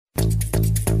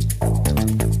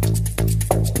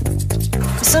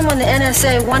someone the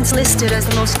NSA once listed as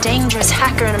the most dangerous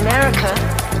hacker in America,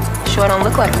 sure don't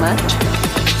look like much.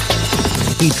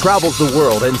 He travels the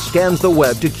world and scans the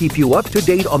web to keep you up to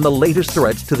date on the latest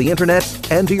threats to the internet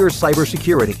and to your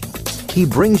cybersecurity. He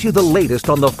brings you the latest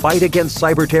on the fight against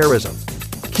cyber terrorism,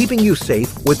 keeping you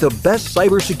safe with the best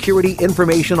cybersecurity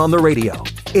information on the radio.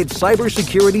 It's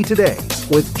Cybersecurity Today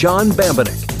with John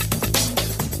Bambenek.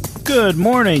 Good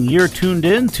morning. You're tuned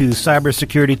in to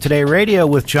Cybersecurity Today Radio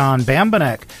with John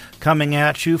Bambenek, coming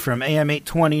at you from AM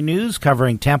 820 News,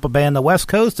 covering Tampa Bay and the West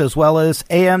Coast, as well as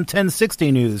AM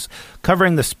 1060 News,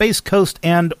 covering the Space Coast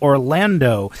and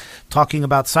Orlando, talking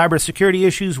about cybersecurity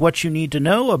issues, what you need to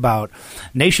know about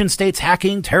nation-states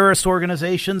hacking, terrorist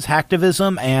organizations,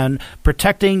 hacktivism, and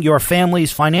protecting your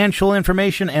family's financial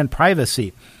information and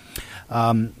privacy.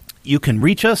 You can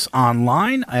reach us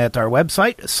online at our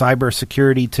website,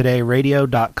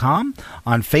 cybersecuritytodayradio.com,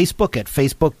 on Facebook at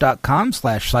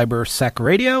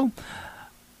facebook.com/cybersecradio.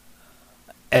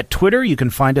 At Twitter, you can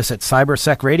find us at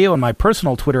CybersecRadio and my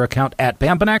personal Twitter account at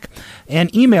Bambenek,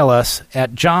 and email us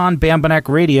at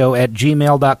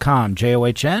johnbambenekradio@gmail.com,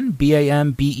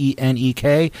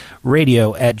 JOHNBAMBENEK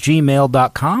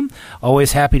radio@gmail.com.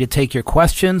 Always happy to take your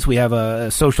questions. We have a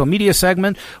social media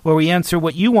segment where we answer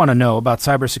what you want to know about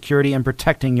cybersecurity and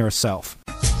protecting yourself.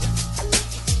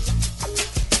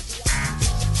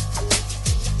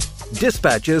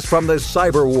 Dispatches from the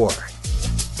cyber war.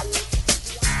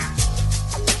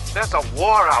 There's a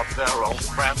war out there, old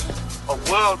friend. A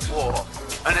world war.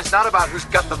 And it's not about who's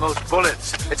got the most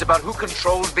bullets. It's about who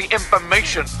controls the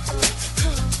information.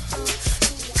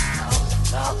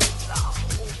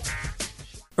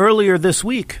 Earlier this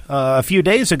week, a few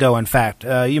days ago, in fact,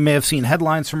 you may have seen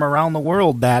headlines from around the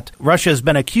world that Russia has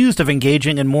been accused of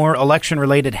engaging in more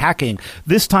election-related hacking,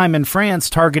 this time in France,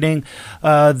 targeting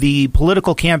the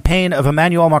political campaign of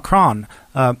Emmanuel Macron.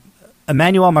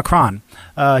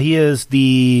 He is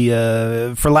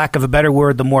the, for lack of a better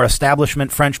word, the more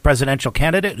establishment French presidential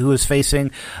candidate who is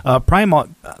facing a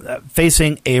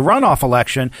runoff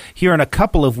election here in a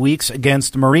couple of weeks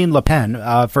against Marine Le Pen,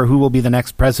 for who will be the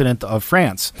next president of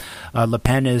France. Le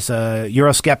Pen is a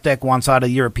Eurosceptic, wants out of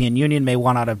the European Union, may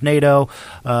want out of NATO,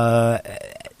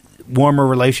 warmer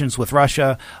relations with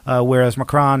Russia, whereas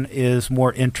Macron is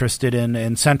more interested in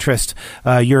centrist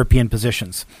European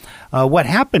positions. What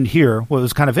happened here, what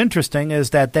was kind of interesting, is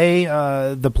that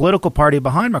the political party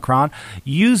behind Macron,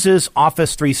 uses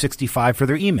Office 365 for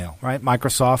their email, right?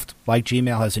 Microsoft, like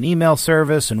Gmail, has an email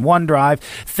service and OneDrive,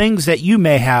 things that you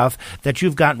may have that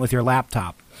you've gotten with your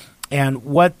laptop. And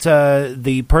what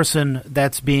the person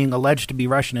that's being alleged to be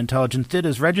Russian intelligence did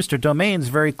is register domains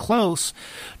very close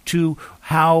to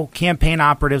how campaign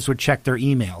operatives would check their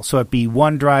email. So it'd be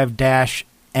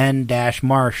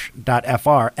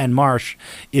OneDrive-n-marsh.fr, and Marsh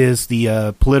is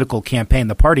the political campaign,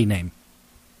 the party name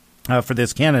for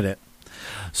this candidate.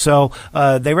 So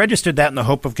they registered that in the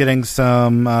hope of getting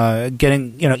some,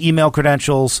 email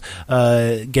credentials,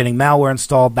 getting malware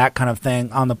installed, that kind of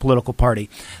thing on the political party.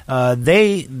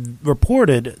 They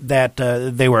reported that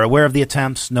they were aware of the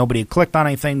attempts. Nobody had clicked on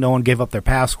anything. No one gave up their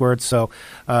passwords. So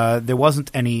there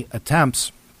wasn't any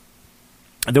attempts.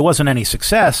 There wasn't any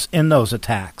success in those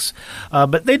attacks.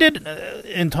 But they did,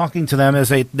 in talking to them as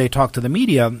they talked to the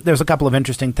media, there's a couple of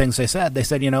interesting things they said. They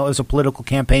said, as a political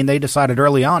campaign, they decided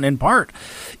early on, in part,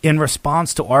 in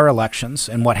response to our elections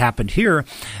and what happened here,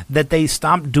 that they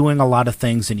stopped doing a lot of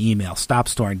things in email, stopped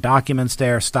storing documents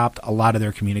there, stopped a lot of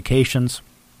their communications.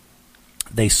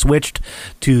 They switched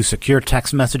to secure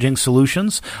text messaging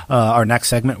solutions. Our next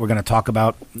segment, we're going to talk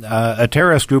about a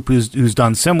terrorist group who's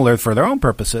done similar for their own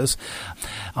purposes.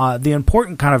 The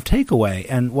important kind of takeaway,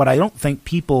 and what I don't think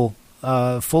people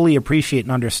fully appreciate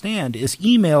and understand, is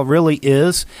email really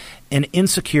is an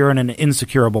insecure and an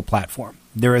insecurable platform.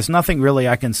 There is nothing really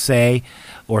I can say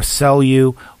or sell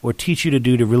you or teach you to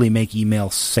do to really make email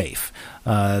safe.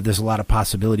 There's a lot of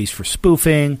possibilities for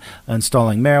spoofing,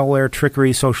 installing malware,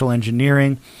 trickery, social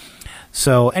engineering.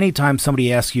 So anytime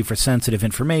somebody asks you for sensitive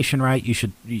information, right, you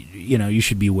should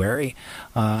be wary.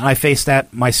 I faced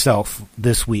that myself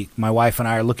this week. My wife and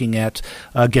I are looking at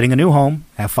getting a new home,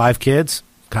 have 5 kids,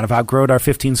 kind of outgrown our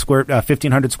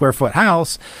 1,500 square foot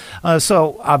house.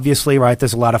 So obviously, right,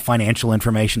 there's a lot of financial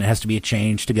information that has to be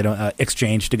exchanged to get a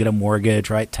mortgage,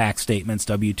 right? Tax statements,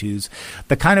 W-2s,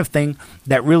 the kind of thing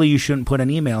that really you shouldn't put an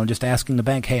email and just asking the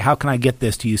bank, hey, how can I get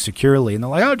this to you securely? And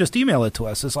they're like, oh, just email it to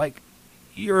us. It's like,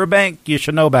 you're a bank, you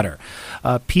should know better.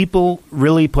 People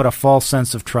really put a false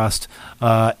sense of trust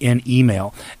in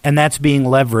email, and that's being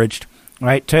leveraged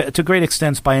right, to great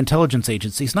extents by intelligence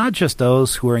agencies, not just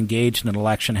those who are engaged in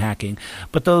election hacking,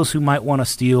 but those who might want to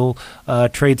steal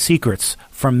trade secrets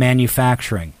from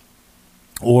manufacturing,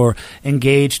 or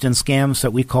engaged in scams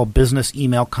that we call business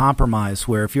email compromise,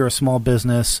 where if you're a small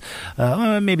business,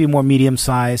 maybe more medium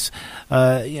size,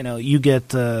 you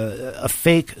get a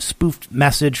fake spoofed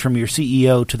message from your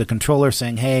CEO to the controller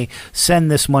saying, hey,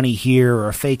 send this money here, or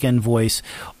a fake invoice,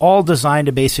 all designed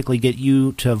to basically get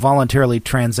you to voluntarily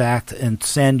transact and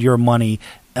send your money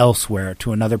elsewhere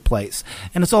to another place.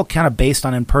 And it's all kind of based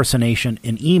on impersonation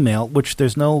in email, which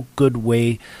there's no good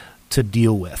way to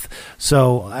deal with.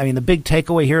 So, I mean, the big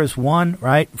takeaway here is one,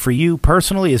 right? For you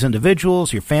personally, as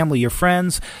individuals, your family, your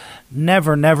friends,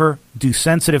 never do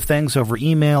sensitive things over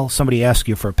email. Somebody asks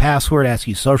you for a password, asks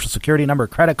you social security number,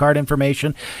 credit card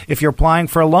information. If you're applying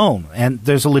for a loan and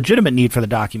there's a legitimate need for the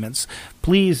documents,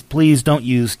 please don't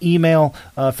use email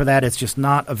for that. It's just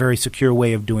not a very secure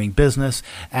way of doing business.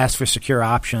 Ask for secure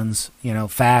options,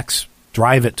 fax,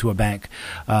 drive it to a bank.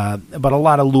 But a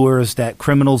lot of lures that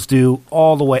criminals do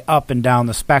all the way up and down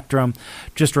the spectrum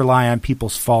just rely on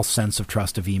people's false sense of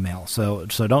trust of email. So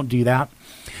don't do that.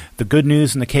 The good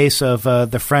news in the case of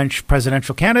the French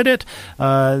presidential candidate,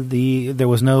 there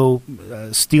was no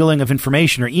stealing of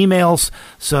information or emails,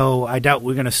 so I doubt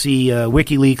we're going to see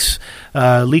WikiLeaks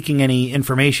leaking any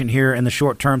information here in the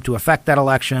short term to affect that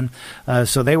election.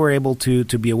 So they were able to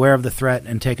be aware of the threat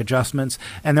and take adjustments,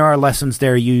 and there are lessons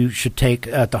there you should take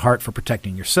to heart for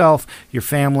protecting yourself, your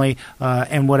family,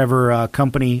 and whatever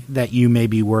company that you may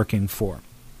be working for.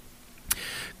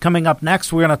 Coming up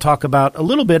next, we're going to talk about a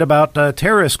little bit about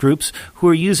terrorist groups who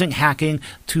are using hacking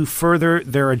to further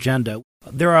their agenda.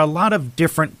 There are a lot of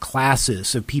different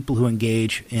classes of people who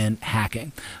engage in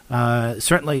hacking.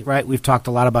 Certainly, right, we've talked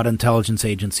a lot about intelligence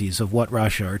agencies, of what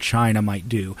Russia or China might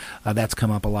do. That's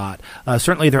come up a lot.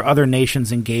 Certainly, there are other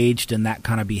nations engaged in that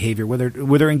kind of behavior,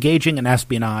 where they're engaging in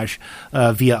espionage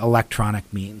via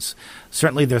electronic means.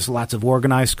 Certainly, there's lots of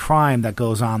organized crime that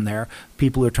goes on there.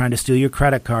 People who are trying to steal your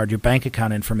credit card, your bank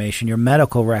account information, your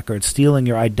medical records, stealing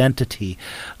your identity.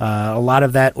 A lot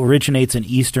of that originates in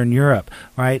Eastern Europe,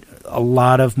 right? A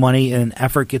lot of money and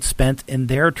effort gets spent in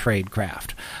their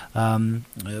tradecraft.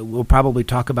 We'll probably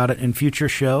talk about it in future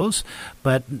shows,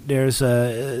 but there's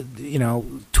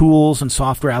tools and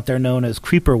software out there known as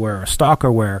creeperware or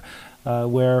stalkerware,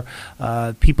 where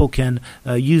people can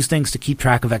use things to keep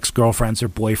track of ex-girlfriends or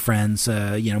boyfriends,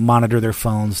 monitor their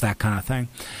phones, that kind of thing.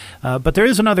 But there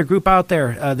is another group out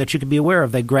there that you can be aware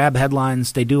of. They grab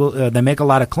headlines, they make a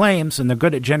lot of claims, and they're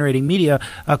good at generating media,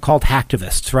 called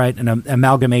hacktivists, right? An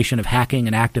amalgamation of hacking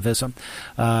and activism.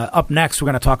 Up next, we're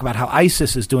going to talk about how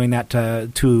ISIS is doing that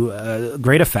to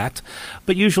great effect,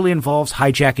 but usually involves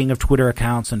hijacking of Twitter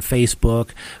accounts and Facebook,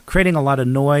 creating a lot of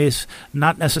noise,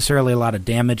 not necessarily a lot of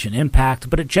damage and impact,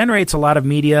 but it generates a lot of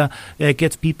media. It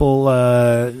gets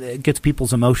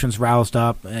people's emotions roused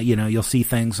up. You'll see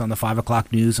things on the 5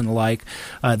 o'clock news and the like.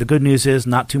 The good news is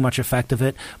not too much effect of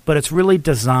it, but it's really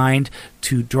designed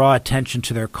to draw attention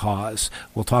to their cause.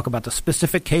 We'll talk about the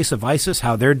specific case of ISIS,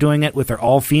 how they're doing it with their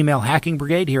all-female hacking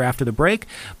brigade here after the break,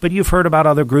 but you've heard about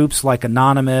other groups like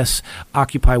Anonymous,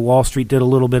 Occupy Wall Street did a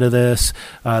little bit of this,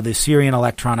 the Syrian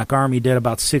Electronic Army did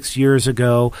about 6 years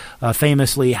ago,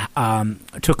 famously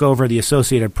took over the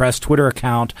Associated Press Twitter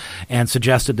account and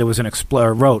suggested there was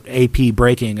wrote AP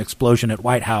breaking explosion at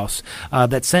White House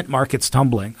that sent markets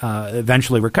tumbling.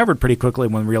 Eventually recovered pretty quickly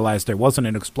when realized there wasn't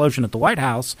an explosion at the White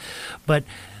House. But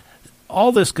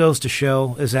all this goes to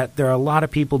show is that there are a lot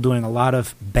of people doing a lot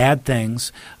of bad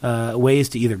things, ways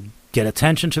to either get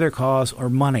attention to their cause or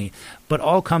money. But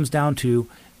all comes down to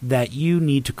that you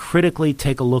need to critically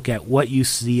take a look at what you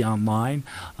see online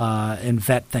and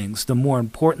vet things. The more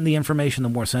important the information, the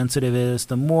more sensitive it is,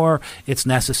 the more it's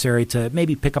necessary to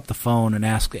maybe pick up the phone and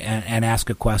ask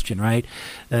a question, right?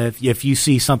 If you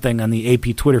see something on the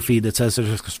AP Twitter feed that says there's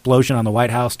an explosion on the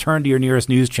White House, turn to your nearest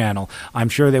news channel. I'm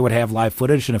sure they would have live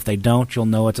footage, and if they don't, you'll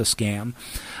know it's a scam.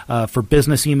 For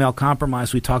business email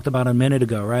compromise, we talked about a minute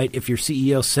ago, right? If your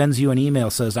CEO sends you an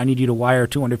email, says, I need you to wire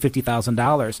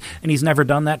 $250,000, and he's never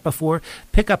done that before,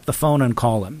 pick up the phone and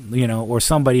call him, or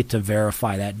somebody to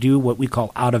verify that. Do what we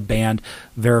call out-of-band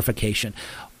verification.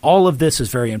 All of this is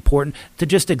very important to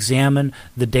just examine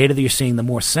the data that you're seeing, the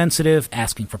more sensitive,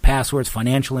 asking for passwords,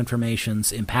 financial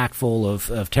information's impactful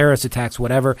of terrorist attacks,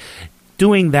 whatever.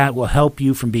 Doing that will help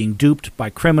you from being duped by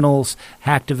criminals,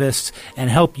 hacktivists, and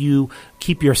help you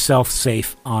keep yourself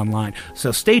safe online.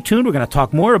 So stay tuned. We're going to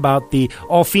talk more about the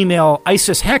all-female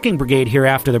ISIS hacking brigade here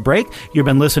after the break. You've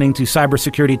been listening to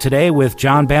Cybersecurity Today with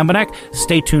John Bambenek.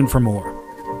 Stay tuned for more.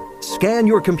 Scan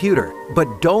your computer,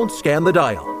 but don't scan the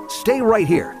dial. Stay right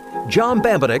here. John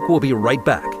Bambenek will be right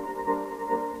back.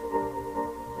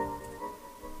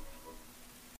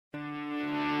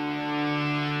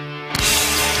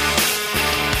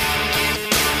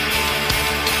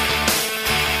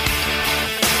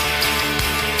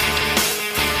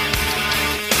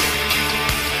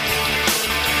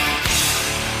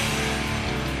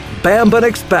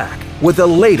 Bambenek's back with the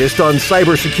latest on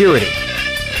cybersecurity.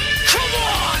 Come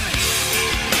on!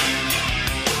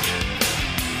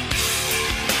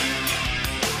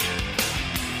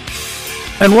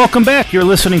 And welcome back. You're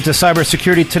listening to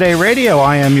Cybersecurity Today Radio.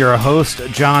 I am your host,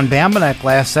 John Bambenek.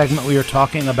 Last segment we were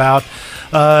talking about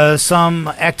some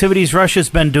activities Russia's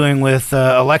been doing with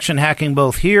election hacking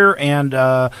both here and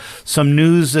some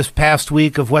news this past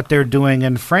week of what they're doing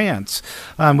in France.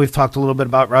 We've talked a little bit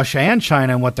about Russia and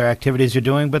China and what their activities are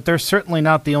doing, but they're certainly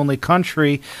not the only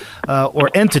country or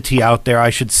entity out there, I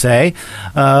should say,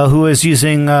 who is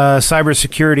using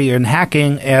cybersecurity and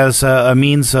hacking as a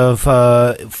means of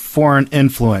foreign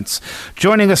influence.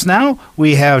 Joining us now,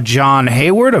 we have John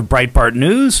Hayward of Breitbart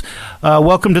News.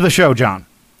 Welcome to the show, John.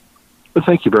 Well,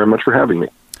 thank you very much for having me.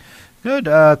 Good.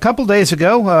 A couple days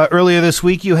ago, earlier this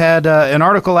week, you had an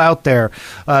article out there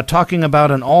talking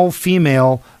about an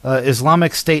all-female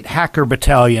Islamic State hacker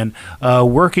battalion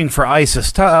working for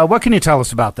ISIS. What can you tell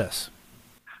us about this?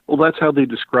 Well, that's how they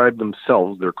describe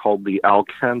themselves. They're called the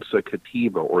Al-Qansah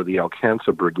Katiba, or the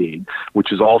Al-Qansah Brigade,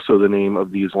 which is also the name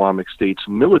of the Islamic State's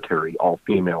military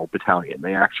all-female battalion.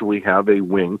 They actually have a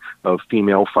wing of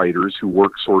female fighters who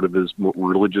work sort of as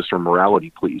religious or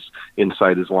morality police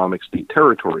inside Islamic State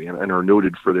territory and are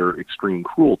noted for their extreme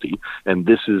cruelty. And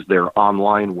this is their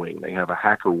online wing. They have a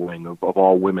hacker wing of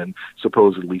all women,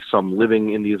 supposedly some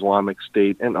living in the Islamic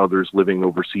State and others living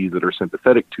overseas that are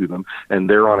sympathetic to them. And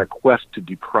they're on a quest to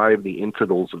deprive the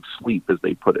infidels of sleep, as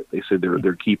they put it. They say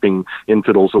they're keeping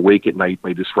infidels awake at night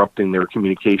by disrupting their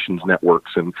communications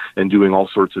networks and doing all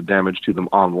sorts of damage to them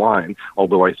online,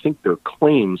 although I think their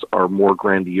claims are more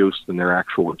grandiose than their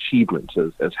actual achievements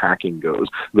as hacking goes.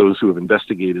 Those who have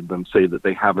investigated them say that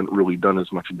they haven't really done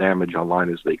as much damage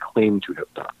online as they claim to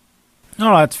have done.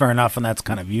 Oh, that's fair enough, and that's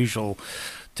kind of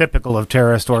typical of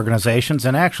terrorist organizations,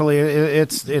 and actually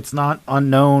it's not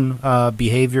unknown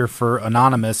behavior for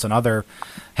Anonymous and other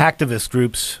hacktivist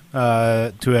groups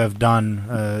to have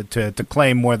done to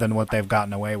claim more than what they've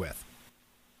gotten away with.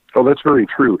 Oh, that's very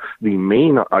true. The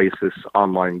main ISIS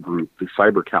online group, the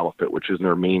Cyber Caliphate, which is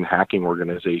their main hacking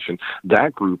organization,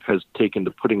 that group has taken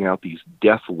to putting out these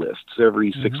death lists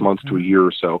every 6 months to a year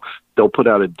or so. They'll put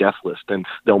out a death list, and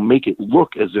they'll make it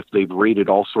look as if they've raided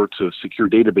all sorts of secure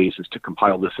databases to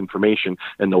compile this information,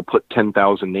 and they'll put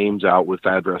 10,000 names out with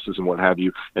addresses and what have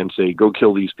you, and say, go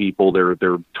kill these people. They're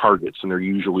targets, and they're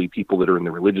usually people that are in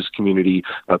the religious community,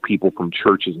 people from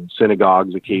churches and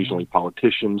synagogues, occasionally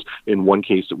politicians. In one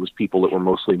case, it was people that were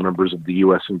mostly members of the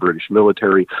U.S. and British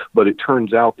military, but it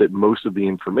turns out that most of the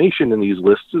information in these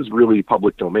lists is really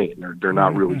public domain. They're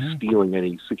not really stealing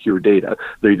any secure data.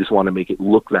 They just want to make it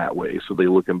look that way, so they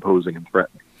look imposing and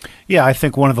threatening. Yeah, I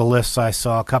think one of the lists I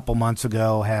saw a couple months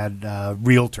ago had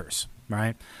realtors,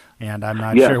 right? And I'm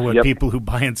not sure what people who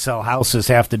buy and sell houses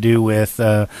have to do with,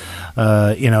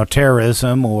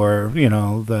 terrorism or,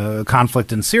 the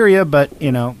conflict in Syria. But,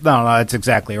 no, it's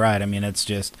exactly right. I mean, it's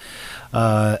just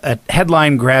a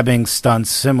headline-grabbing stunt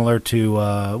similar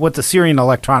to what the Syrian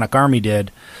Electronic Army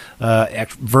did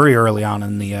very early on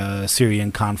in the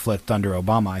Syrian conflict under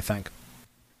Obama, I think.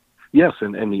 Yes,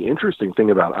 and the interesting thing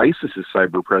about ISIS's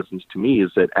cyber presence to me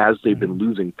is that as they've been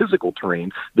losing physical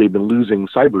terrain, they've been losing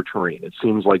cyber terrain. It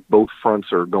seems like both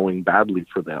fronts are going badly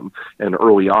for them, and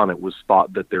early on it was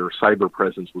thought that their cyber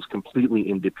presence was completely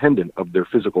independent of their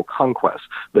physical conquest,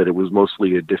 that it was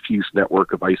mostly a diffuse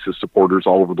network of ISIS supporters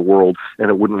all over the world, and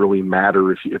it wouldn't really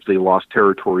matter if they lost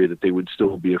territory, that they would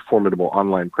still be a formidable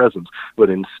online presence. But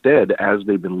instead, as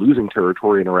they've been losing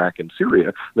territory in Iraq and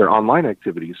Syria, their online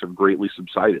activities have greatly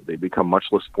subsided. They've become much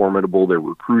less formidable. Their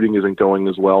recruiting isn't going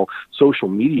as well. Social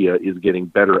media is getting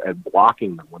better at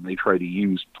blocking them when they try to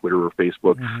use Twitter or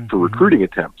Facebook for recruiting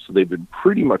attempts. So they've been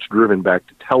pretty much driven back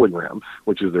to Telegram,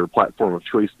 which is their platform of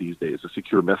choice these days, a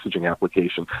secure messaging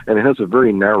application, and it has a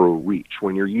very narrow reach.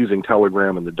 When you're using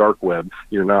Telegram and the dark web,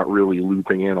 you're not really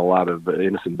looping in a lot of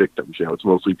innocent victims. It's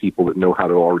mostly people that know how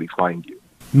to already find you.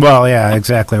 Well, yeah,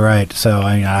 exactly right. So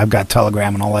I've got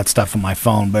Telegram and all that stuff on my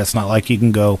phone, but it's not like you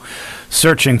can go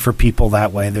searching for people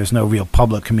that way. There's no real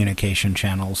public communication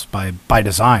channels by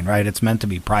design, right? It's meant to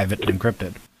be private and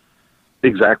encrypted.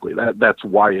 Exactly. That's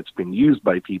why it's been used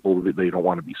by people that they don't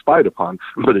want to be spied upon,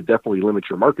 but it definitely limits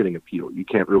your marketing appeal. You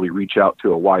can't really reach out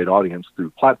to a wide audience through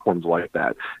platforms like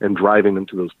that, and driving them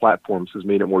to those platforms has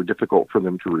made it more difficult for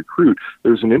them to recruit.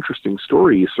 There's an interesting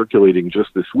story circulating just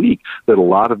this week that a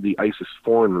lot of the ISIS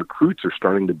foreign recruits are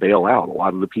starting to bail out. A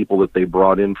lot of the people that they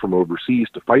brought in from overseas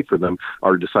to fight for them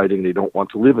are deciding they don't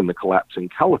want to live in the collapsing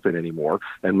caliphate anymore,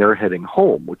 and they're heading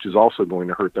home, which is also going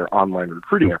to hurt their online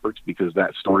recruiting efforts, because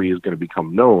that story is going to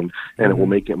become known, and it will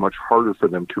make it much harder for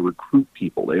them to recruit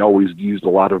people. They always used a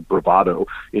lot of bravado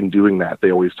in doing that.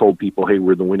 They always told people, hey,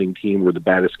 we're the winning team, we're the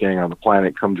baddest gang on the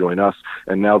planet, come join us.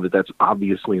 And now that that's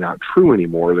obviously not true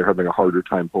anymore, they're having a harder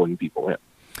time pulling people in.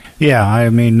 Yeah, I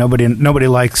mean, nobody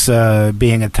likes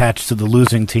being attached to the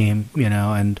losing team,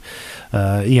 and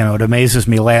it amazes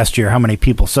me last year how many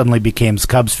people suddenly became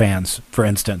Cubs fans, for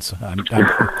instance.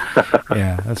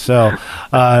 Yeah, so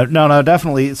no,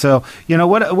 definitely. So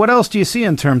what else do you see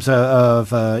in terms of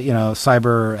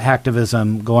cyber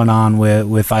hacktivism going on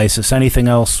with ISIS? Anything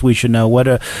else we should know? What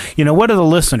are the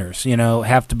listeners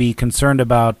have to be concerned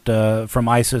about from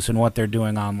ISIS and what they're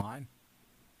doing online?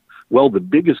 Well, the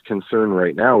biggest concern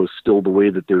right now is still the way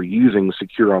that they're using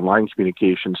secure online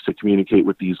communications to communicate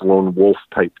with these lone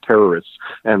wolf-type terrorists,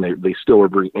 and they still are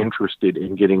very interested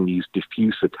in getting these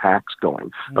diffuse attacks going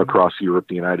across Europe,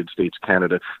 the United States,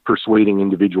 Canada, persuading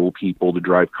individual people to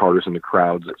drive cars into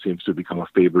crowds. That seems to have become a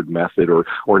favored method,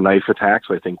 or knife attacks.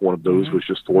 I think one of those was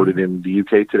just thwarted in the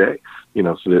UK today.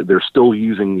 So they're still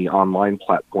using the online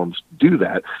platforms to do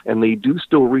that, and they do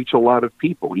still reach a lot of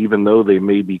people, even though they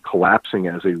may be collapsing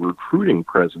as a recruiting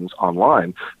presence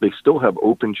online. They still have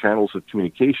open channels of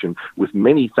communication with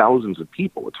many thousands of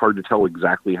people. It's hard to tell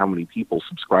exactly how many people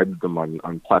subscribe to them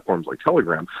on platforms like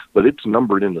Telegram, but it's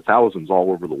numbered in the thousands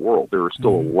all over the world. There are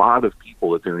still a lot of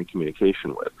people that they're in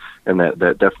communication with, and that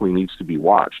definitely needs to be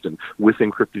watched. And with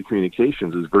encrypted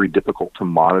communications, it's very difficult to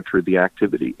monitor the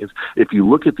activity. If you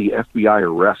look at the FBI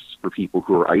arrests for people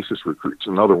who are ISIS recruits,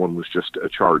 another one was just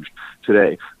charged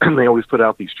today, and they always put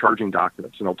out these charging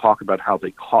documents, and they'll talk about how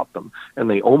they caught them, and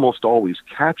they almost always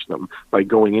catch them by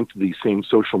going into these same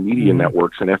social media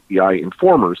networks, and FBI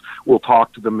informers will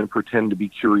talk to them and pretend to be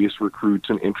curious recruits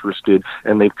and interested,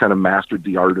 and they've kind of mastered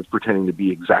the art of pretending to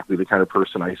be exactly the kind of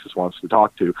person ISIS wants to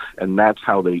talk to, and that's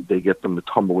how they get them to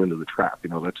tumble into the trap.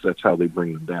 That's how they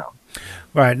bring them down.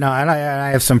 Right. No, and I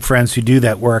have some friends who do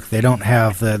that work. They don't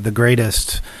have the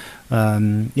greatest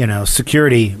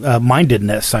security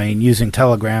mindedness. I mean, using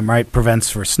Telegram, right, prevents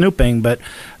for snooping, but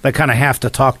they kind of have to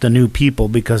talk to new people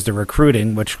because they're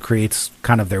recruiting, which creates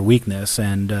kind of their weakness.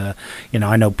 And,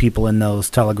 I know people in those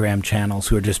Telegram channels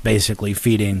who are just basically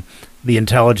feeding the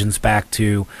intelligence back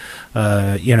to,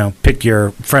 pick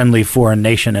your friendly foreign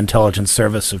nation intelligence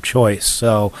service of choice.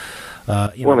 So,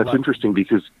 it's interesting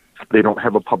because they don't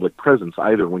have a public presence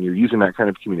either. When you're using that kind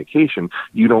of communication,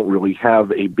 you don't really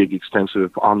have a big,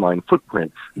 extensive online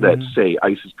footprint that, say,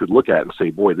 ISIS could look at and say,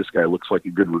 boy, this guy looks like a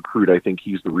good recruit. I think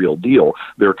he's the real deal.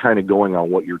 They're kind of going on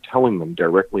what you're telling them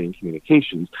directly in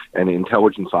communications, and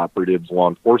intelligence operatives, law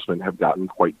enforcement, have gotten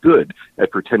quite good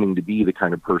at pretending to be the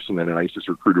kind of person that an ISIS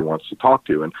recruiter wants to talk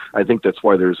to. And I think that's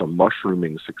why there's a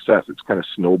mushrooming success. It's kind of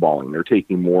snowballing. They're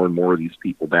taking more and more of these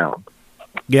people down.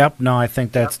 Yep. No, I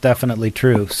think that's definitely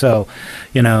true. So,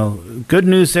 good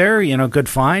news there, good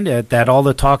find that all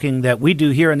the talking that we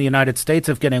do here in the United States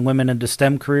of getting women into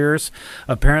STEM careers,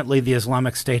 apparently the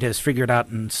Islamic State has figured out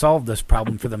and solved this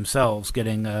problem for themselves,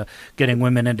 getting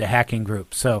women into hacking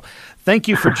groups. So thank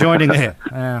you for joining in.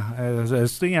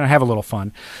 Have a little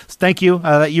fun. Thank you.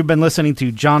 You've been listening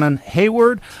to John and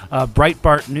Hayward,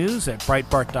 Breitbart News at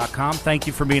Breitbart.com. Thank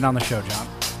you for being on the show, John.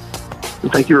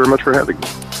 Thank you very much for having me.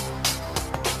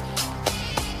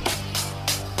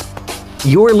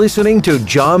 You're listening to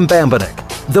John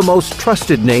Bambenek, the most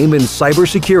trusted name in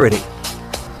cybersecurity.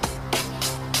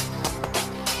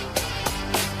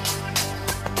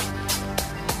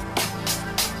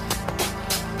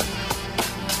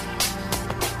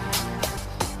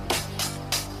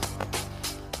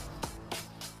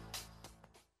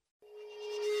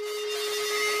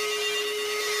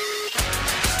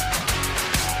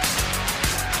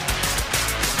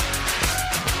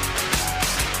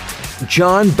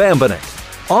 John Bambenek,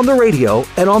 on the radio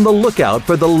and on the lookout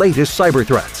for the latest cyber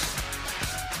threats.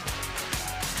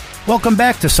 Welcome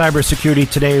back to Cybersecurity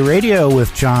Today Radio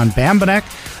with John Bambenek.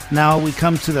 Now we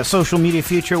come to the social media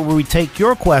feature where we take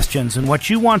your questions and what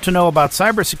you want to know about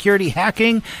cybersecurity,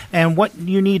 hacking, and what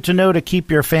you need to know to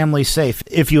keep your family safe.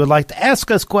 If you would like to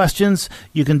ask us questions,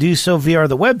 you can do so via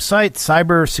the website,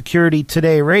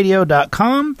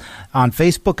 cybersecuritytodayradio.com, on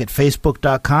Facebook at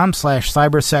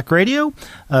facebook.com/cybersecradio,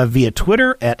 via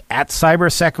Twitter at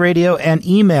cybersecradio, and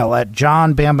email at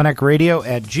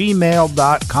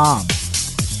johnbambenekradio@gmail.com.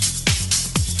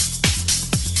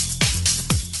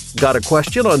 Got a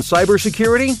question on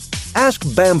cybersecurity? Ask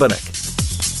Bambenek.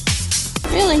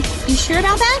 Really? You sure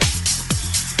about that?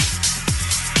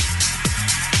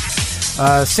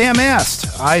 Sam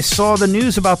asked, I saw the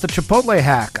news about the Chipotle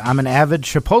hack. I'm an avid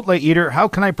Chipotle eater. How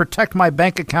can I protect my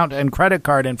bank account and credit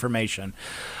card information?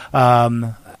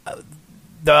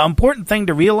 The important thing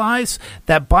to realize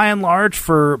that by and large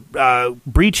for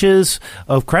breaches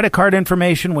of credit card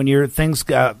information, when your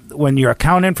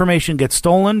account information gets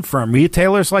stolen from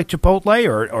retailers like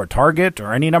Chipotle or Target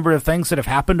or any number of things that have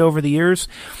happened over the years,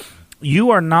 you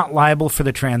are not liable for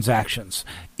the transactions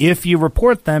if you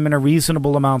report them in a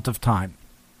reasonable amount of time.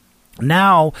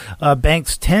 Now,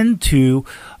 banks tend to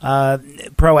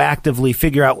proactively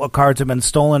figure out what cards have been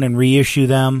stolen and reissue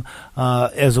them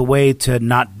as a way to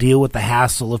not deal with the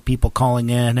hassle of people calling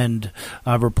in and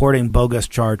reporting bogus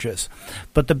charges.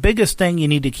 But the biggest thing you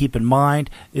need to keep in mind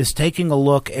is taking a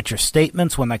look at your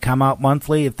statements when they come out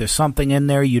monthly. If there's something in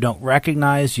there you don't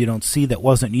recognize, you don't see that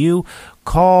wasn't you,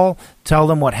 call, tell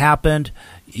them what happened.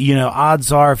 You know,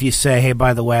 odds are if you say, hey,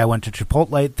 by the way, I went to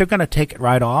Chipotle, they're going to take it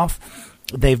right off.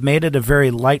 They've made it a very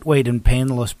lightweight and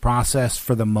painless process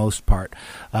for the most part.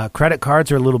 Credit cards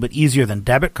are a little bit easier than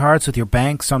debit cards with your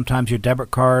bank. Sometimes your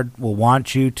debit card will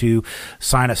want you to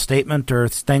sign a statement or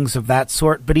things of that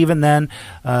sort. But even then,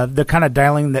 they're kind of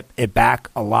dialing it back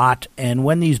a lot. And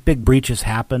when these big breaches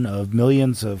happen of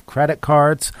millions of credit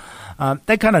cards,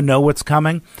 they kind of know what's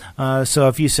coming. So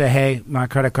if you say, hey, my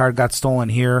credit card got stolen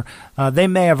here, they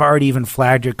may have already even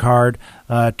flagged your card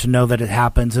to know that it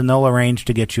happens, and they'll arrange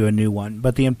to get you a new one.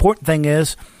 But the important thing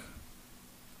is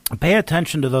pay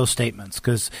attention to those statements,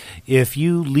 because if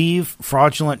you leave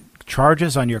fraudulent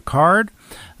charges on your card,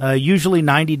 usually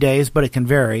 90 days, but it can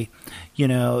vary. You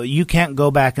know, you can't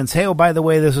go back and say, oh, by the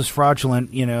way, this is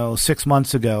fraudulent, 6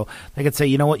 months ago. They could say,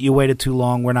 you know what, you waited too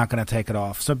long, we're not going to take it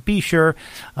off. So be sure,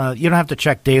 you don't have to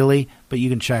check daily, but you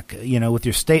can check, with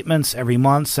your statements every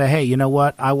month. Say, hey, you know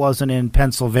what, I wasn't in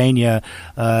Pennsylvania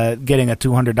getting a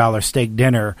 $200 steak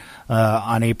dinner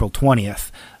on April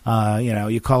 20th.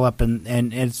 You call up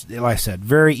and it's, like I said,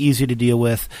 very easy to deal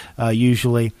with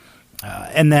usually.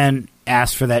 And then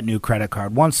ask for that new credit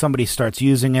card. Once somebody starts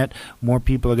using it, more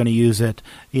people are going to use it.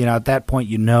 At that point,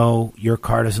 your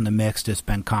card is in the mix. It's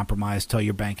been compromised. Tell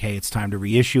your bank, hey, it's time to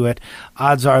reissue it.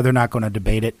 Odds are they're not going to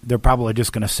debate it. They're probably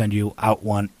just going to send you out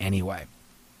one anyway.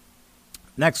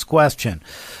 Next question.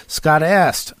 Scott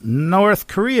asked, North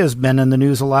Korea's been in the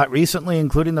news a lot recently,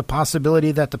 including the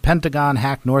possibility that the Pentagon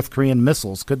hacked North Korean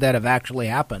missiles. Could that have actually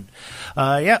happened?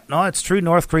 It's true.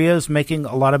 North Korea is making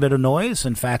a lot of bit of noise.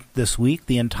 In fact, this week,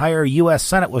 the entire U.S.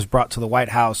 Senate was brought to the White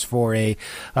House for a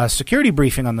security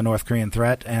briefing on the North Korean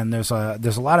threat, and there's a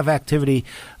lot of activity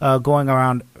going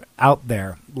around out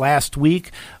there. Last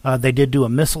week, they did do a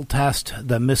missile test.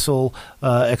 The missile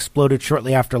exploded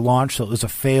shortly after launch, so it was a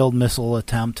failed missile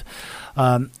attempt.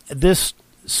 This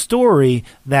story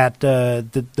that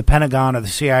the Pentagon or the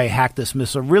CIA hacked this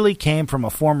missile really came from a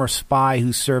former spy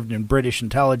who served in British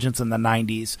intelligence in the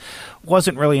 90s.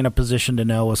 Wasn't really in a position to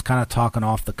know, was kind of talking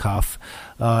off the cuff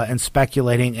and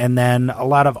speculating, and then a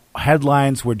lot of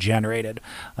headlines were generated.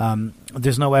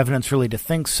 There's no evidence really to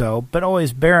think so, but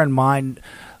always bear in mind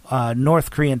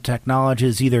North Korean technology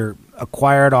is either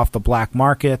acquired off the black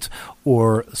market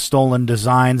or stolen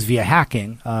designs via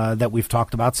hacking that we've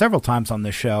talked about several times on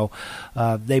this show.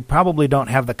 They probably don't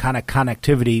have the kind of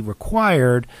connectivity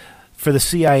required for the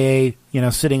CIA,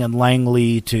 sitting in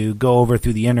Langley to go over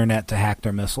through the internet to hack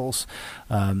their missiles.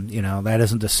 That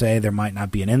isn't to say there might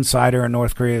not be an insider in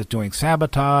North Korea doing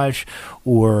sabotage,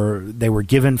 or they were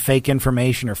given fake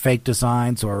information or fake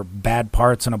designs or bad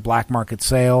parts in a black market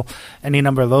sale. Any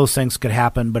number of those things could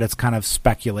happen, but it's kind of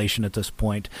speculation at this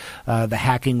point. The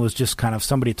hacking was just kind of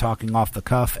somebody talking off the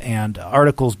cuff and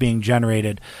articles being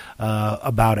generated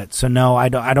about it. So no, I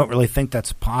don't really think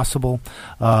that's possible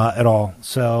at all.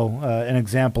 So an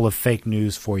example of fake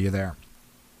news for you there.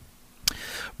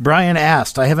 Brian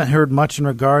asked, I haven't heard much in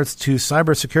regards to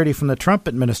cybersecurity from the Trump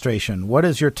administration. What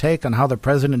is your take on how the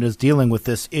president is dealing with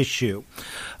this issue?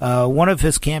 One of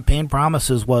his campaign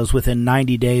promises was within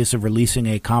 90 days of releasing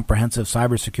a comprehensive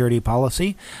cybersecurity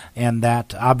policy, and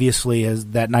that obviously, as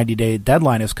that 90-day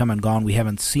deadline has come and gone, we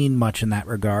haven't seen much in that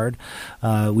regard.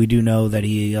 We do know that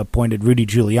he appointed Rudy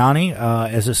Giuliani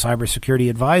as a cybersecurity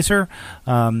advisor.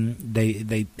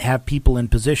 They have people in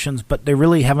positions, but they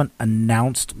really haven't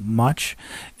announced much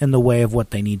in the way of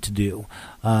what they need to do.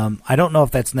 I don't know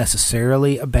if that's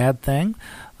necessarily a bad thing.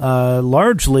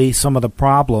 Largely, some of the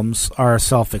problems are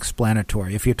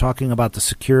self-explanatory. If you're talking about the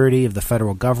security of the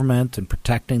federal government and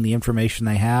protecting the information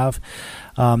they have,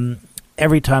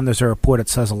 every time there's a report, it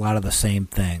says a lot of the same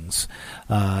things.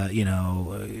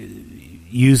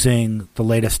 Using the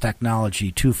latest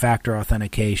technology, two-factor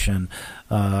authentication,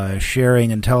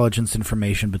 sharing intelligence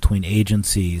information between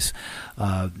agencies,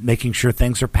 making sure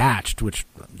things are patched, which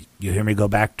you hear me go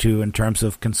back to in terms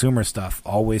of consumer stuff.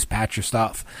 Always patch your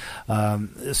stuff.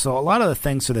 So a lot of the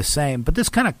things are the same, but this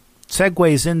kind of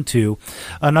segues into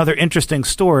another interesting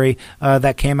story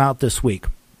that came out this week.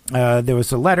 There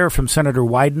was a letter from Senator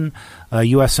Wyden, a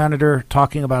U.S. Senator,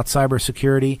 talking about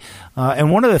cybersecurity.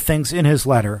 And one of the things in his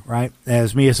letter, right,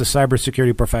 as me as a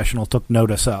cybersecurity professional took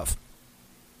notice of,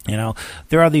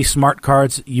 there are these smart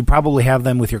cards. You probably have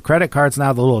them with your credit cards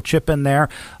now, the little chip in there.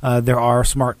 There are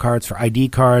smart cards for ID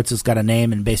cards. It's got a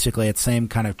name and basically it's the same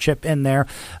kind of chip in there.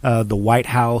 The White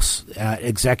House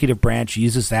executive branch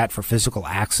uses that for physical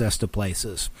access to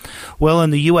places. Well,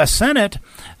 in the U.S. Senate,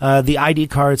 the ID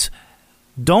cards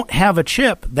don't have a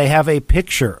chip. They have a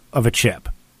picture of a chip.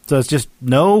 So it's just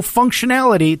no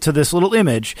functionality to this little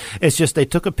image. It's just they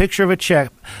took a picture of a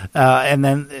chip and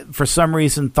then for some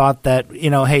reason thought that,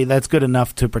 hey, that's good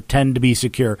enough to pretend to be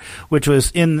secure, which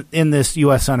was in this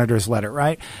U.S. Senator's letter,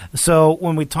 right? So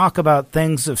when we talk about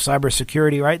things of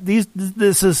cybersecurity, right,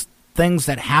 this is things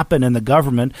that happen in the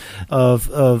government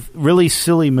of really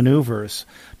silly maneuvers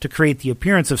to create the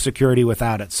appearance of security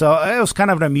without it. So it was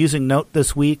kind of an amusing note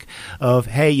this week of,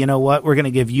 hey, you know what? We're going to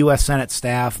give U.S. Senate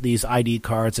staff these ID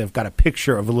cards that have got a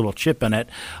picture of a little chip in it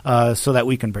so that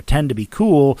we can pretend to be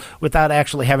cool without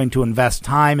actually having to invest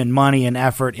time and money and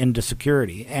effort into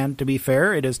security. And to be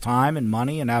fair, it is time and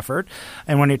money and effort.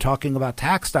 And when you're talking about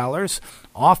tax dollars,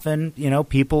 often,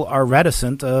 people are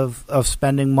reticent of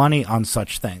spending money on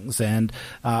such things. And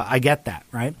I get that,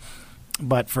 right?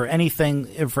 But for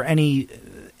any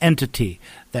entity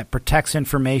that protects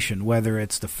information, whether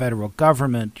it's the federal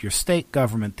government, your state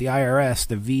government, the IRS,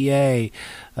 the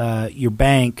VA, your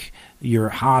bank, your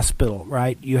hospital,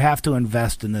 right? You have to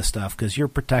invest in this stuff because you're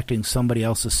protecting somebody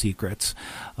else's secrets,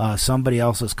 somebody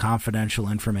else's confidential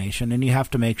information, and you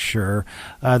have to make sure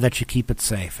that you keep it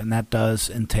safe. And that does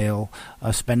entail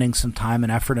spending some time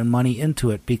and effort and money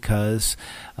into it because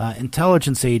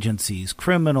intelligence agencies,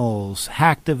 criminals,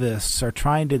 hacktivists are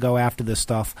trying to go after this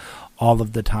stuff all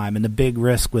of the time. And the big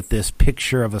risk with this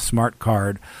picture of a smart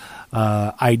card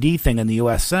ID thing in the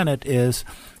U.S. Senate is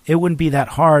it wouldn't be that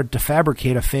hard to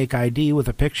fabricate a fake ID with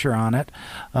a picture on it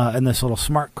and this little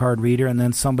smart card reader and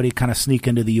then somebody kind of sneak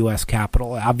into the U.S.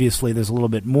 Capitol. Obviously, there's a little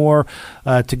bit more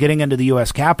to getting into the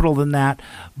U.S. Capitol than that,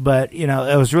 but, it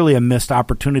was really a missed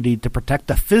opportunity to protect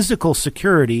the physical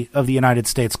security of the United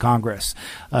States Congress.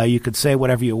 You could say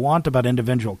whatever you want about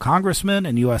individual congressmen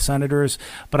and U.S. senators,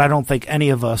 but I don't think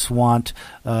any of us want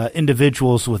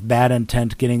individuals with bad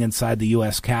intent getting inside the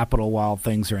U.S. Capitol while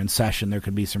things are in session. There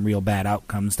could be some real bad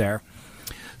outcomes there.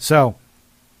 So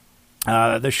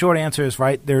the short answer is,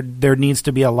 right, there needs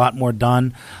to be a lot more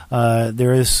done.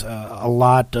 There is a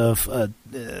lot of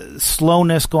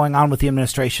slowness going on with the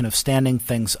administration of standing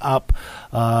things up,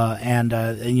 and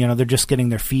they're just getting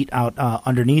their feet out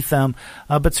underneath them.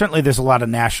 But certainly there's a lot of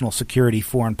national security,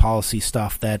 foreign policy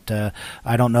stuff that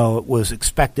I don't know it was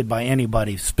expected by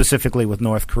anybody, specifically with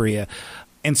North Korea.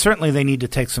 And certainly they need to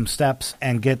take some steps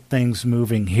and get things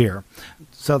moving here.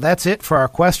 So that's it for our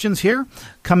questions here.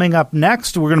 Coming up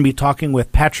next, we're going to be talking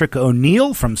with Patrick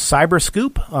O'Neill from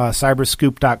Cyberscoop,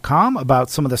 cyberscoop.com,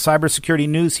 about some of the cybersecurity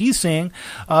news he's seeing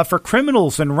for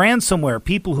criminals and ransomware,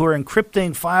 people who are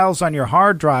encrypting files on your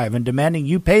hard drive and demanding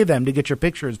you pay them to get your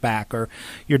pictures back or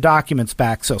your documents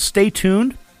back. So stay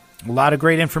tuned. A lot of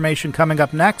great information coming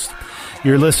up next.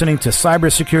 You're listening to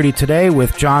Cybersecurity Today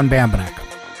with John Bambenek.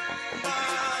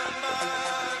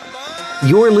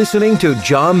 You're listening to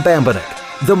John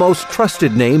Bambenek, the most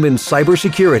trusted name in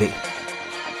cybersecurity.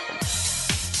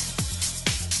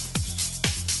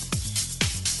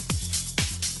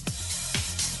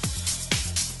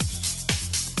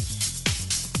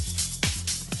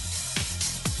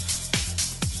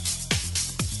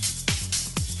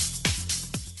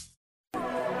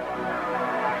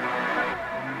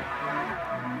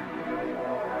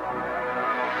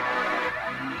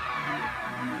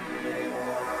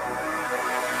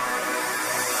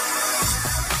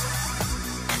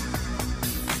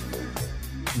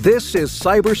 This is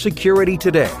Cybersecurity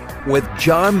Today with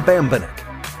John Bambenek.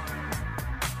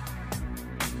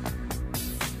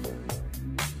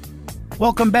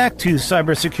 Welcome back to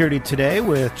Cybersecurity Today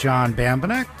with John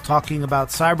Bambenek, talking about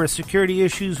cybersecurity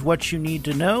issues, what you need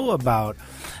to know about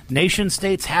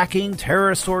nation-states hacking,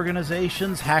 terrorist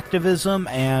organizations, hacktivism,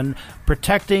 and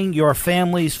protecting your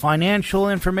family's financial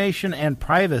information and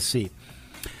privacy.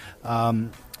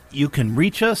 You can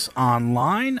reach us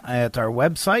online at our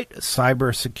website,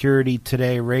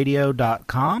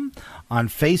 cybersecuritytodayradio.com, on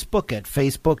Facebook at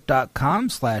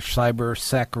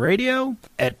facebook.com/cybersecradio.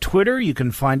 At Twitter, you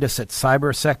can find us at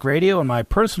cybersecradio and my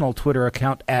personal Twitter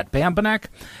account at Bambenek,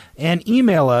 and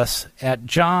email us at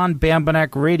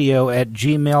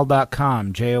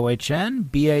johnbambenekradio@gmail.com,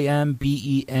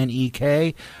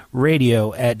 JOHNBAMBENEK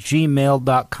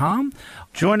radio@gmail.com.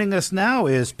 Joining us now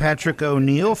is Patrick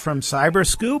O'Neill from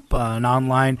Cyberscoop, an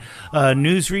online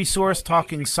news resource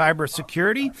talking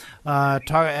cybersecurity,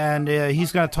 and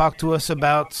he's going to talk to us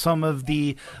about some of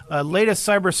the latest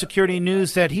cybersecurity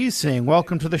news that he's seeing.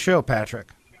 Welcome to the show,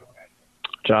 Patrick.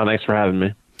 John, thanks for having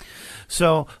me.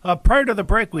 So prior to the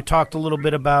break, we talked a little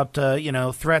bit about,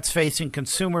 threats facing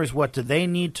consumers. What do they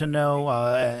need to know,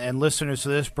 and listeners to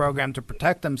this program to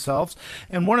protect themselves?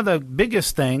 And one of the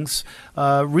biggest things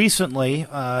recently,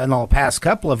 in the past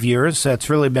couple of years, that's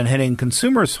really been hitting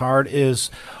consumers hard is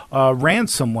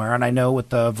ransomware. And I know with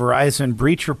the Verizon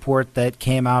breach report that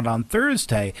came out on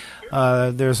Thursday,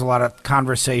 there's a lot of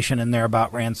conversation in there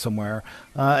about ransomware.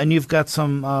 And you've got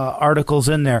some articles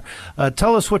in there.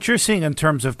 Tell us what you're seeing in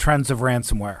terms of trends of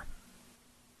ransomware.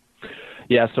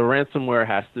 Yeah, so ransomware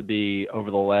has to be,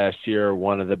 over the last year,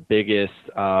 one of the biggest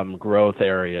growth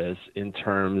areas in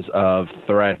terms of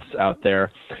threats out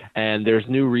there. And there's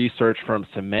new research from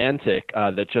Symantec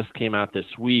that just came out this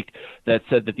week that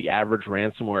said that the average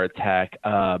ransomware attack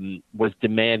was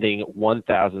demanding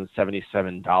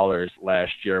 $1,077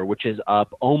 last year, which is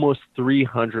up almost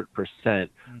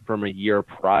 300% from a year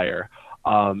prior.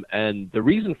 And the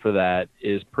reason for that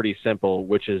is pretty simple,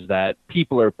 which is that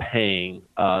people are paying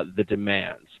the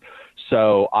demands.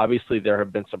 So obviously there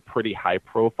have been some pretty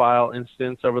high-profile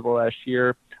incidents over the last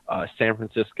year. San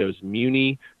Francisco's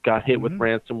Muni got hit with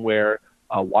ransomware.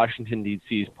 Washington,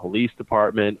 D.C.'s police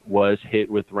department was hit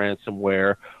with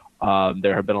ransomware.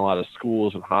 There have been a lot of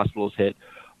schools and hospitals hit.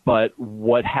 But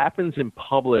what happens in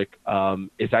public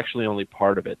is actually only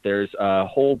part of it. There's a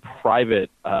whole private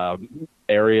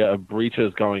area of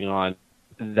breaches going on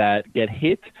that get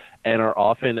hit and are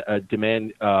often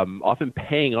often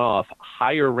paying off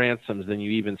higher ransoms than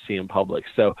you even see in public.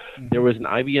 So there was an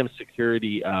IBM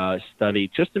security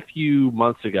study just a few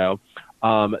months ago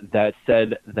that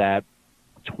said that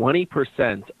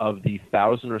 20% of the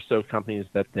 1,000 or so companies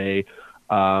that they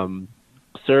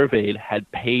surveyed had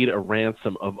paid a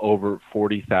ransom of over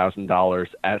 $40,000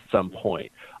 at some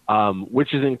point,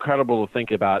 which is incredible to think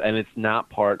about, and it's not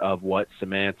part of what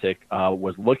Symantec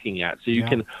was looking at. So you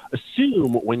can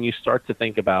assume when you start to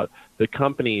think about the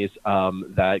companies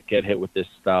that get hit with this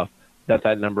stuff,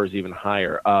 that number is even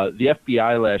higher. The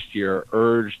FBI last year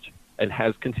urged and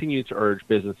has continued to urge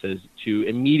businesses to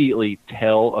immediately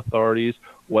tell authorities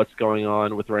what's going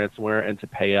on with ransomware and to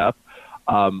pay up.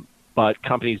 But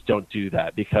companies don't do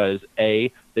that because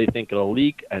A, they think it'll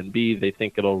leak, and B, they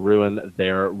think it'll ruin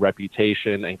their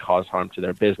reputation and cause harm to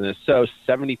their business. So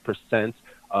 70%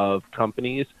 of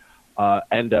companies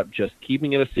end up just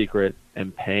keeping it a secret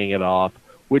and paying it off,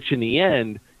 which in the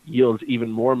end yields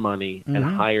even more money and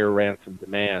higher ransom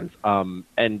demands.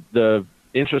 And the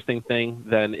interesting thing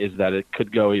then is that it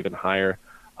could go even higher.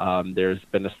 There's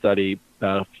been a study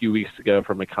a few weeks ago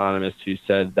from economists who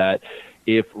said that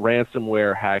if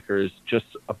ransomware hackers just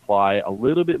apply a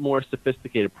little bit more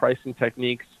sophisticated pricing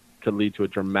techniques, could lead to a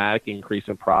dramatic increase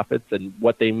in profits. And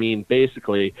what they mean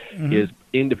basically is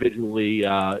individually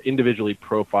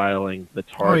profiling the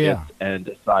targets and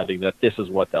deciding that this is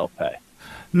what they'll pay.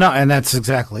 No, and that's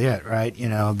exactly it, right? You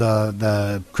know,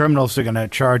 the criminals are going to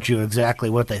charge you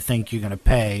exactly what they think you're going to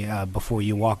pay before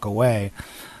you walk away.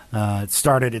 It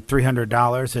started at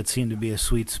 $300. It seemed to be a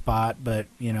sweet spot, but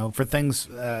for things,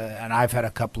 and I've had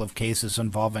a couple of cases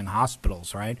involving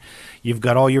hospitals. Right, you've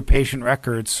got all your patient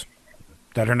records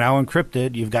that are now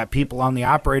encrypted. You've got people on the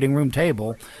operating room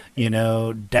table.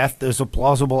 Death is a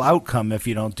plausible outcome if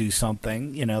you don't do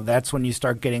something. That's when you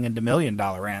start getting into $1 million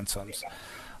ransoms.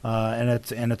 And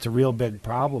it's a real big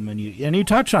problem. And you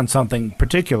touch on something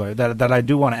particular that I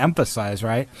do want to emphasize,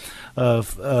 right?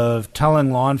 Of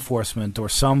telling law enforcement or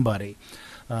somebody.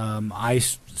 I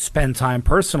spend time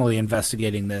personally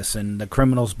investigating this and the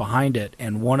criminals behind it.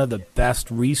 And one of the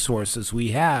best resources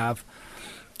we have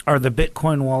are the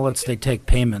Bitcoin wallets they take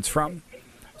payments from.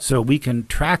 so we can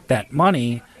track that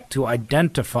money to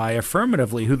identify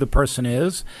affirmatively who the person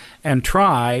is and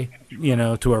try,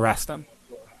 to arrest them.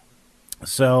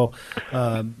 So,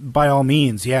 by all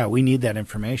means, we need that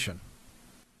information.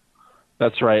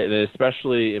 That's right. And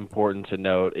especially important to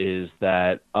note is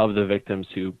that of the victims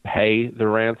who pay the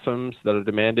ransoms that are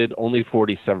demanded, only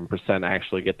 47%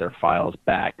 actually get their files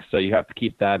back. So you have to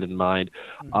keep that in mind.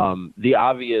 The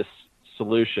obvious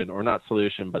solution, or not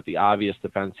solution, but the obvious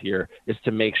defense here is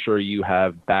to make sure you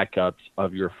have backups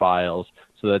of your files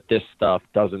so that this stuff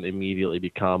doesn't immediately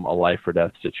become a life or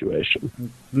death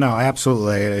situation. No,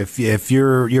 absolutely. If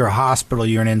you're a hospital,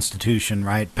 you're an institution,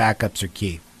 right? Backups are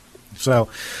key. So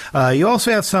you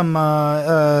also have some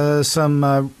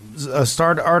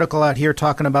start article out here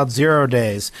talking about 0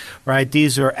 days, right?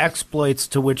 These are exploits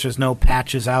to which there's no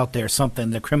patches out there,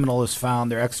 something the criminal has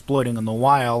found they're exploiting in the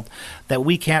wild that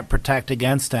we can't protect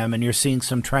against them, and you're seeing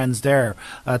some trends there.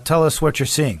 Tell us what you're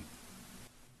seeing.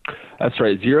 That's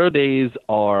right. 0 days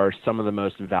are some of the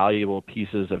most valuable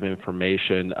pieces of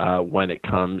information when it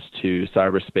comes to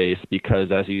cyberspace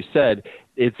because, as you said,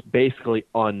 it's basically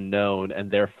unknown,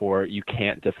 and therefore you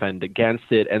can't defend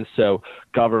against it. And so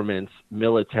governments,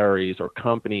 militaries, or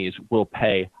companies will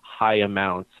pay high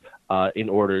amounts in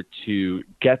order to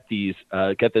get this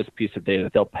piece of data.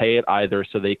 They'll pay it either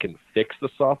so they can fix the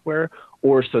software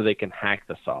or so they can hack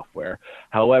the software.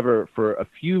 However, for a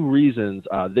few reasons,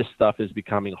 this stuff is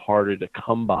becoming harder to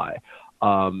come by.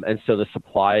 And so the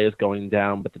supply is going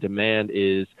down, but the demand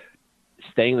is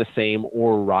staying the same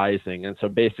or rising. And so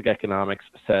basic economics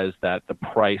says that the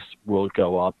price will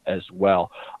go up as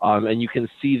well. And you can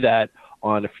see that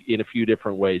in a few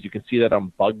different ways. You can see that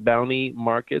on bug bounty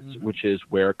markets, which is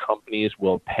where companies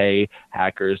will pay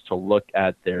hackers to look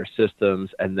at their systems,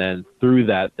 and then through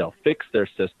that they'll fix their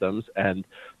systems, and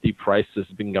the price has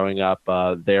been going up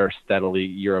there steadily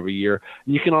year over year.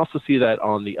 And you can also see that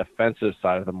on the offensive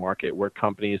side of the market, where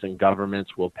companies and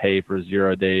governments will pay for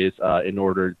 0 days in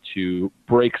order to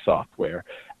break software,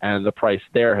 and the price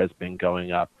there has been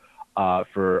going up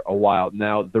for a while.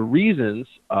 Now, the reasons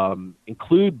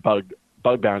include bug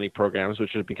bounty programs,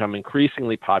 which have become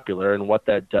increasingly popular, and what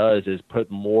that does is put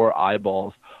more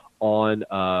eyeballs on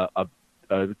a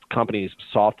company's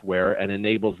software and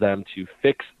enables them to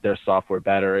fix their software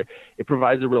better. It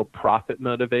provides a real profit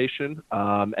motivation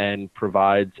and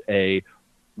provides a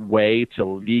way to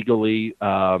legally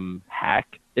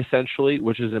hack, essentially,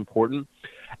 which is important.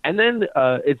 And then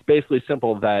it's basically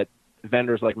simple that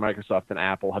vendors like Microsoft and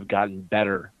Apple have gotten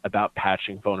better about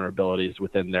patching vulnerabilities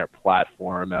within their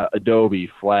platform. Adobe,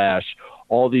 Flash,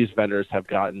 all these vendors have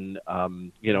gotten,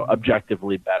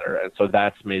 objectively better. And so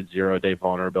that's made 0 day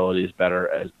vulnerabilities better,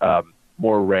 as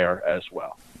more rare as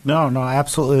well. No,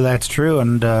 absolutely, that's true.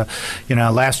 And,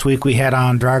 last week we had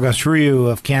on Dragos Ryu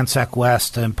of CanSec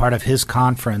West, and part of his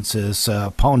conference is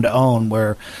Pwn to Own,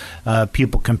 where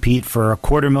people compete for a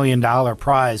 $250,000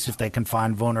 prize if they can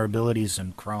find vulnerabilities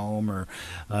in Chrome or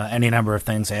any number of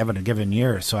things they have in a given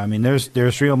year. So, I mean,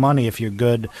 there's real money if you're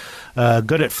good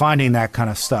at finding that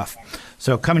kind of stuff.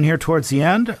 So coming here towards the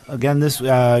end, again,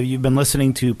 you've been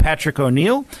listening to Patrick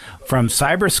O'Neill from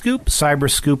Cyberscoop,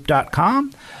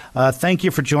 cyberscoop.com. Thank you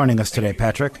for joining us today,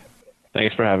 Patrick.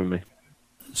 Thanks for having me.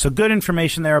 So good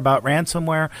information there about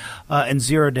ransomware and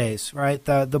 0 days, right?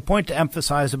 The point to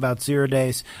emphasize about 0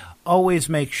 days, always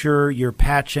make sure you're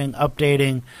patching,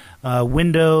 updating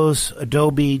Windows,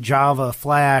 Adobe, Java,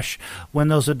 Flash. When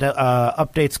those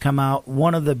updates come out,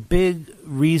 one of the big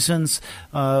reasons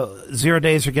 0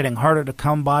 days are getting harder to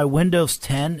come by, Windows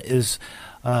 10 is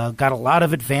got a lot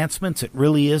of advancements. It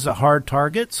really is a hard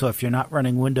target. So if you're not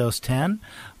running Windows 10,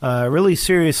 really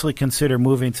seriously consider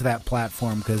moving to that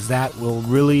platform, because that will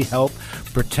really help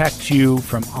protect you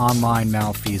from online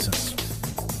malfeasance.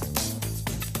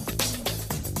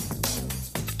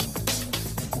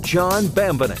 John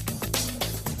Bambenek.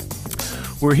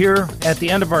 We're here at the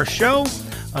end of our show,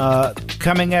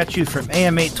 coming at you from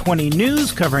AM 820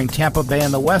 News, covering Tampa Bay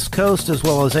and the West Coast, as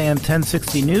well as AM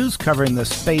 1060 News, covering the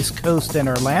Space Coast and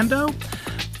Orlando.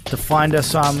 To find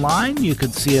us online, you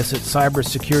can see us at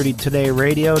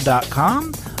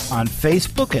cybersecuritytoday.radio.com, on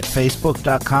Facebook at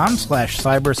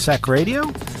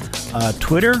facebook.com/cybersecradio,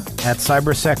 Twitter at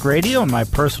cybersecradio, and my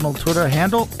personal Twitter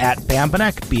handle at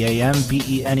Bambenek,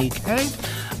 Bambenek,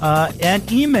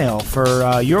 and email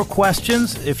for your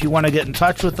questions if you want to get in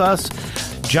touch with us.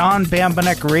 John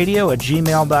Bambenek Radio at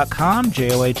gmail.com,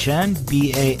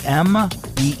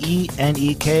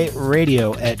 JohnBambenek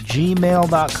Radio at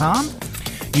gmail.com.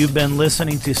 You've been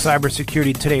listening to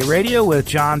Cybersecurity Today Radio with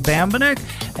John Bambenek,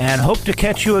 and hope to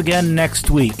catch you again next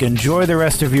week. Enjoy the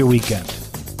rest of your weekend.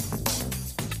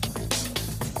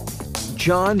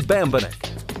 John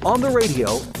Bambenek, on the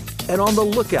radio and on the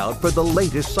lookout for the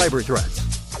latest cyber threats.